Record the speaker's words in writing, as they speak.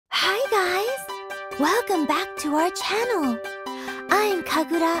Hi guys! Welcome back to our channel. I'm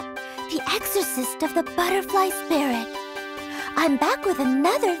Kagura, the exorcist of the butterfly spirit. I'm back with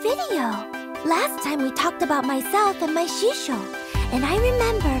another video. Last time we talked about myself and my shisho, and I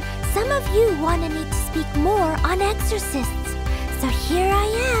remember some of you wanted me to speak more on exorcists. So here I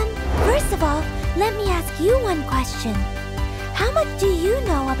am. First of all, let me ask you one question. How much do you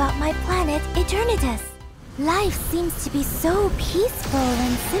know about my planet Eternitas? Life seems to be so peaceful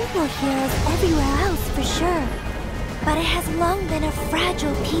and simple here as everywhere else for sure. But it has long been a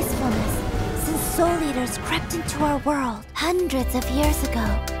fragile peacefulness since soul eaters crept into our world hundreds of years ago.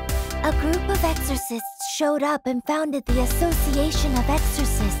 A group of exorcists showed up and founded the Association of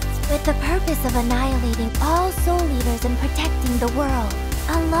Exorcists with the purpose of annihilating all soul eaters and protecting the world.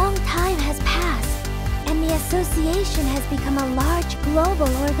 A long time has passed, and the association has become a large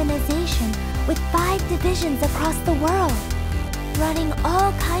global organization with 5 divisions across the world, running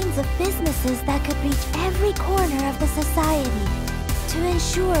all kinds of businesses that could reach every corner of the society to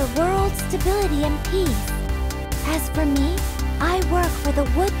ensure world stability and peace. As for me, I work for the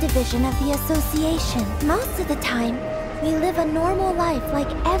wood division of the association. Most of the time, we live a normal life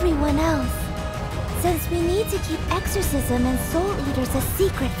like everyone else. Since we need to keep exorcism and soul eaters a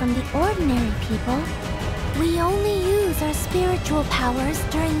secret from the ordinary people, we only use our spiritual powers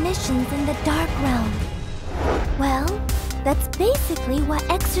during missions in the dark realm. Well, that's basically what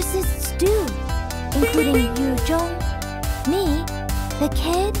exorcists do, including Yu Zhong, me, the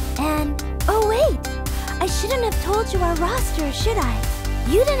kid, and... Oh wait! I shouldn't have told you our roster, should I?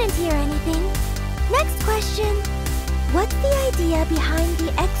 You didn't hear anything. Next question. What's the idea behind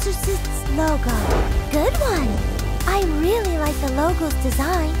the Exorcist's logo? Good one! I really like the logo's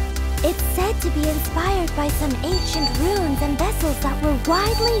design. It's said to be inspired by some ancient runes and vessels that were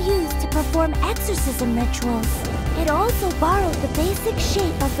widely used to perform exorcism rituals. It also borrowed the basic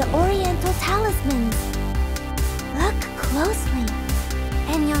shape of the Oriental talismans. Look closely,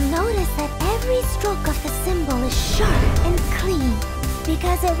 and you'll notice that every stroke of the symbol is sharp and clean,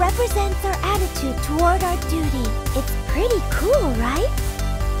 because it represents our attitude toward our duty. It's pretty cool, right?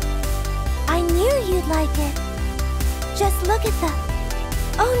 I knew you'd like it. Just look at the...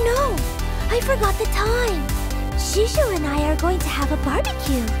 Oh no! I forgot the time! Shisho and I are going to have a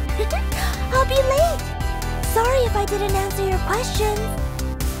barbecue. I'll be late! Sorry if I didn't answer your questions.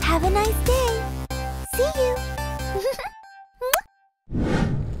 Have a nice day. See you!